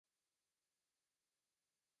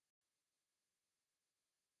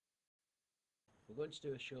We're going to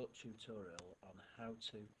do a short tutorial on how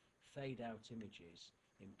to fade out images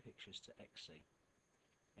in pictures to XC.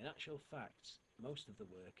 In actual fact, most of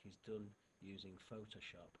the work is done using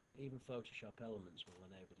Photoshop. Even Photoshop Elements will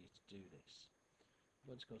enable you to do this.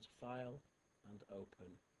 I'm going to go to File and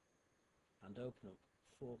open up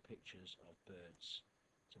 4 pictures of birds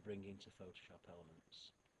to bring into Photoshop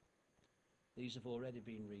Elements. These have already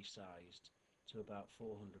been resized to about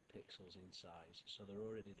 400 pixels in size, so they're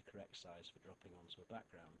already the correct size for dropping onto a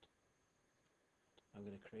background. I'm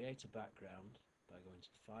going to create a background by going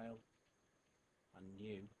to File and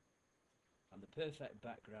New, and the perfect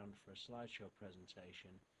background for a slideshow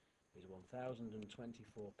presentation is 1024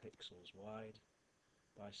 pixels wide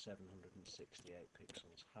by 768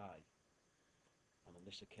 pixels high, and on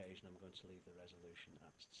this occasion I'm going to leave the resolution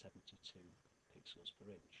at 72 pixels per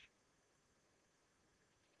inch.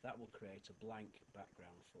 That will create a blank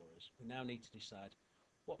background for us. We now need to decide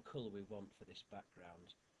what colour we want for this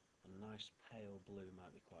background, and a nice pale blue might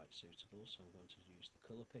be quite suitable, so I'm going to use the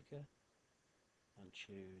colour picker and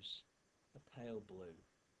choose a pale blue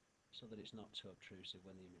so that it's not too obtrusive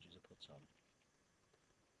when the images are put on.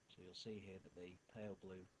 So you'll see here that the pale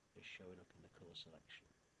blue is showing up in the colour selection.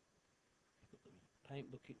 Pick up the paint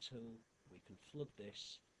bucket tool, we can flood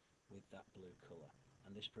this with that blue colour,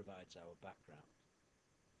 and this provides our background.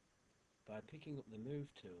 By picking up the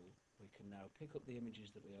Move tool, we can now pick up the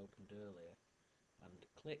images that we opened earlier and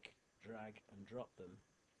click, drag and drop them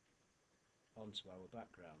onto our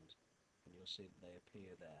background, and you'll see that they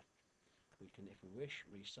appear there. We can, if we wish,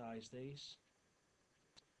 resize these,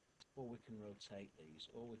 or we can rotate these,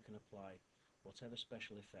 or we can apply whatever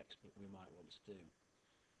special effects that we might want to do.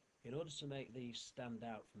 In order to make these stand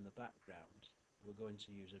out from the background, we're going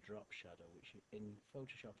to use a drop shadow, which in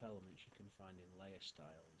Photoshop Elements you can find in Layer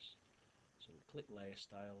Styles. So we click Layer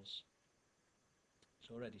Styles. It's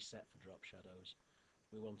already set for drop shadows.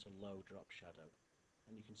 We want a low drop shadow,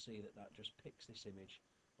 and you can see that that just picks this image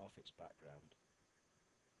off its background.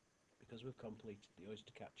 Because we've completed the oyster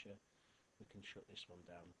capture, we can shut this one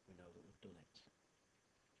down. We know that we've done it.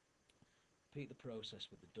 Repeat the process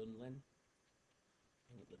with the Dunlin.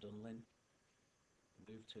 Bring up the Dunlin. The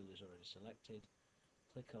Move tool is already selected.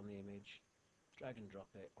 Click on the image, drag and drop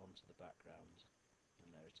it onto the background, and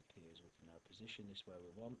there it appears. We can now position this where we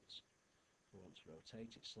want. If we want to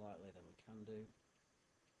rotate it slightly, then we can do.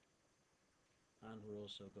 And we're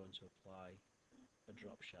also going to apply a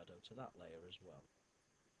drop shadow to that layer as well.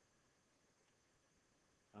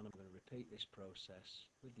 And I'm going to repeat this process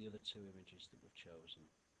with the other 2 images that we've chosen.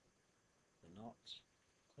 The knot,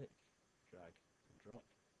 click, drag and drop.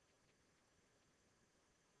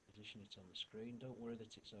 Position it on the screen. Don't worry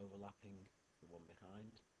that it's overlapping the one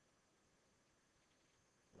behind.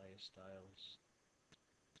 Layer Styles,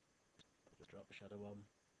 put the drop shadow on,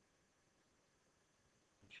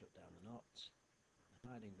 and shut down the knot. And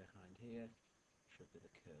hiding behind here should be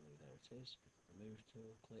the curly. There it is. Pick up the Move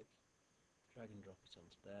tool, click, drag and drop it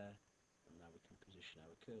onto there, and now we can position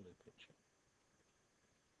our curly picture.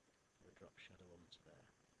 Put a drop shadow onto there.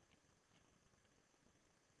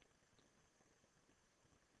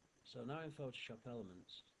 So now in Photoshop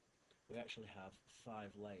Elements we actually have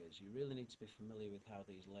 5 layers. You really need to be familiar with how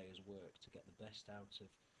these layers work to get the best out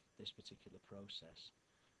of this particular process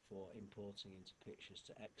for importing into pictures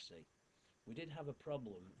to XC. We did have a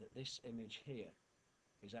problem that this image here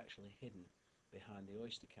is actually hidden behind the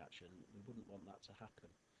oyster catcher, and we wouldn't want that to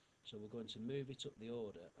happen. So we're going to move it up the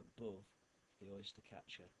order above the oyster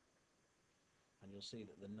catcher, and you'll see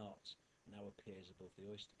that the knot now appears above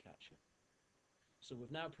the oyster catcher. So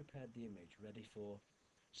we've now prepared the image ready for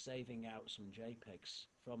saving out some JPEGs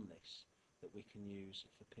from this that we can use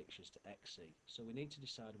for pictures to XC. So we need to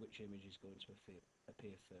decide which image is going to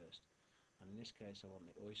appear first, and in this case I want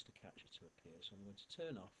the oyster catcher to appear, so I'm going to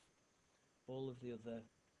turn off all of the other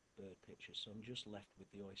bird pictures, so I'm just left with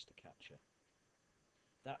the oyster catcher.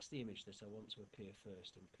 That's the image that I want to appear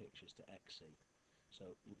first in pictures to XC.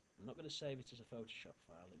 So I'm not going to save it as a Photoshop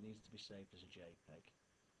file, it needs to be saved as a JPEG.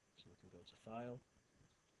 So we can go to File,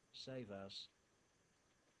 Save As,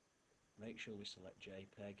 make sure we select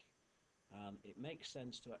JPEG, and it makes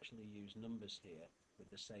sense to actually use numbers here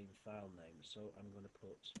with the same file name. So I'm going to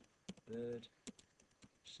put bird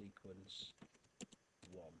sequence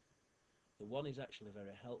 1. The 1 is actually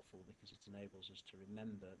very helpful because it enables us to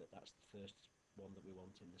remember that that's the first one that we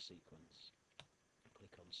want in the sequence.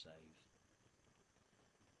 Click on Save,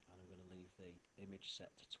 and I'm going to leave the image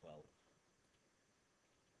set to 12.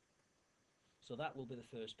 So that will be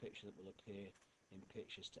the first picture that will appear in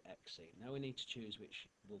pictures to XC. Now we need to choose which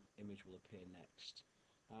image will appear next,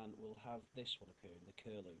 and we'll have this one appearing, the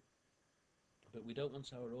curlew. But we don't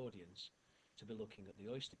want our audience to be looking at the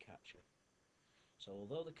oyster catcher. So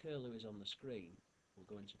although the curlew is on the screen, we're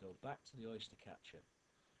going to go back to the oyster catcher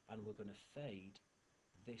and we're going to fade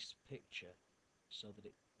this picture so that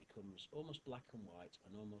it becomes almost black and white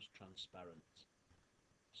and almost transparent.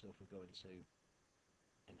 So if we go into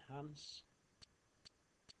Enhance,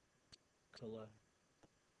 Colour,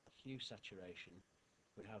 Hue Saturation,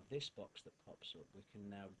 we have this box that pops up. We can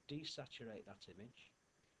now desaturate that image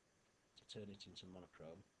to turn it into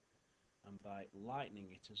monochrome, and by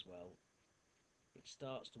lightening it as well, it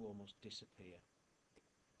starts to almost disappear.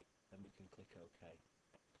 Then we can click OK.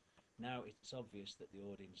 Now it's obvious that the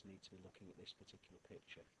audience need to be looking at this particular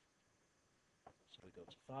picture. So we go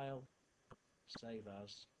to File, Save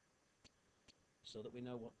As, so that we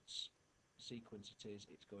know what sequence it is.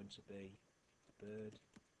 It's going to be bird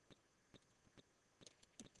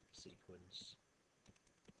sequence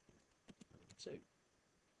number 2,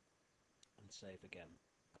 and save again.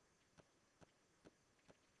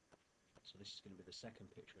 So this is going to be the second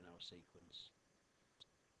picture in our sequence.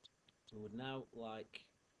 We would now like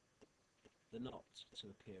the knot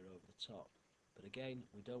to appear over the top, but again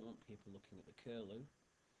we don't want people looking at the curlew,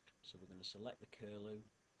 so we're going to select the curlew,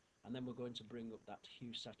 and then we're going to bring up that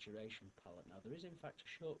hue saturation palette. Now there is in fact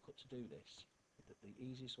a shortcut to do this. The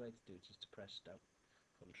easiest way to do it is to press down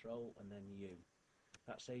Control and then U.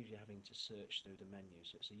 That saves you having to search through the menu,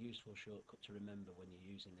 so it's a useful shortcut to remember when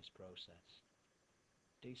you're using this process.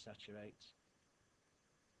 Desaturate,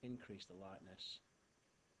 increase the lightness,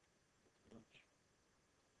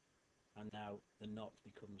 and now the knot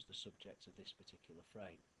becomes the subject of this particular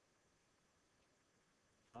frame.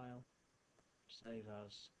 File, Save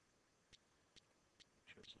As, make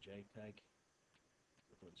sure it's a JPEG,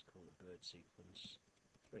 we're going to call it bird sequence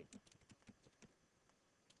 3.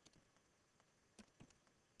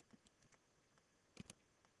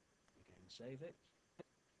 Again, save it.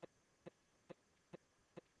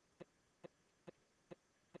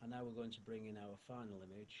 And now we're going to bring in our final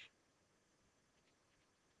image,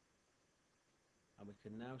 and we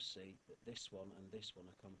can now see that this one and this one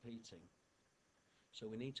are competing. So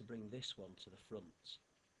we need to bring this one to the front.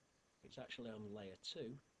 It's actually on layer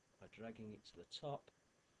 2. By dragging it to the top,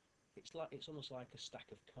 it's almost like a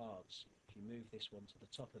stack of cards. If you move this one to the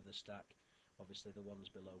top of the stack, obviously the ones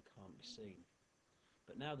below can't be seen.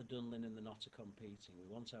 But now the Dunlin and the knot are competing. We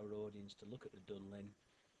want our audience to look at the Dunlin,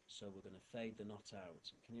 so we're going to fade the knot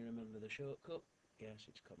out. Can you remember the shortcut? Yes,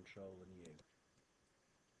 it's Control and U.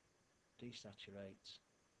 Desaturate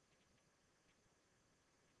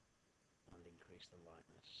and increase the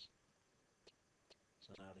lightness.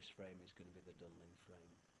 So now this frame is going to be the Dunlin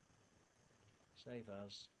frame. Save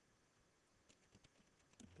As,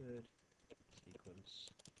 bird sequence.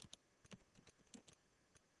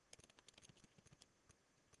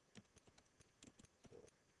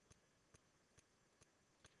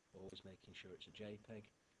 Always making sure it's a JPEG,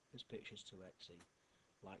 because Pictures 2Xe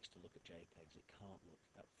likes to look at JPEGs, it can't look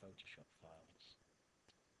at Photoshop files.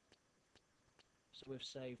 So we've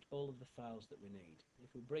saved all of the files that we need.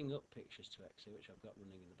 If we bring up Pictures 2Xe, which I've got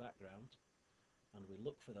running in the background, and we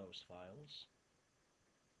look for those files,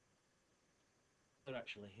 they're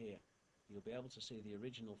actually here. You'll be able to see the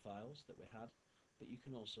original files that we had, but you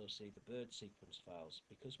can also see the bird sequence files.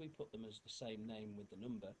 Because we put them as the same name with the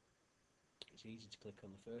number, it's easy to click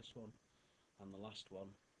on the first one and the last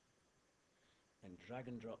one, and drag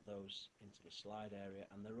and drop those into the slide area,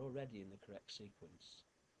 and they're already in the correct sequence.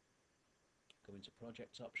 Go into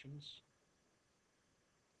Project Options,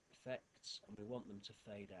 Effects, and we want them to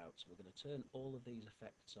fade out. So we're going to turn all of these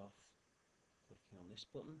effects off, clicking on this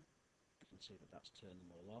button. You can see that that's turned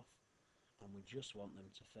them all off, and we just want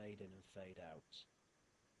them to fade in and fade out.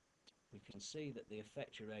 We can see that the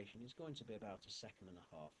effect duration is going to be about 1.5 seconds.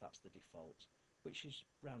 That's the default, which is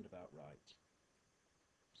round about right.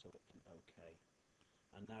 So OK.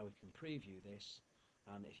 And now we can preview this,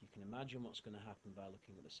 and if you can imagine what's going to happen by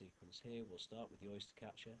looking at the sequence here, we'll start with the oyster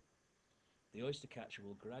catcher. The oyster catcher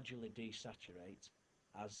will gradually desaturate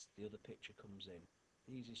as the other picture comes in.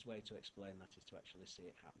 The easiest way to explain that is to actually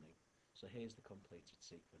see it happening. So here's the completed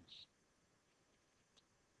sequence.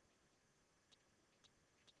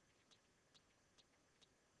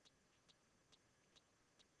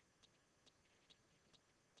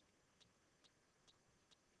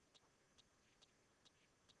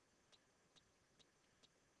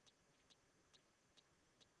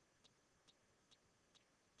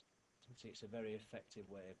 It's a very effective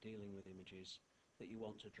way of dealing with images that you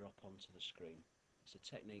want to drop onto the screen. It's a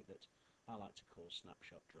technique that I like to call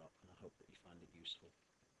snapshot drop, and I hope that you find it useful.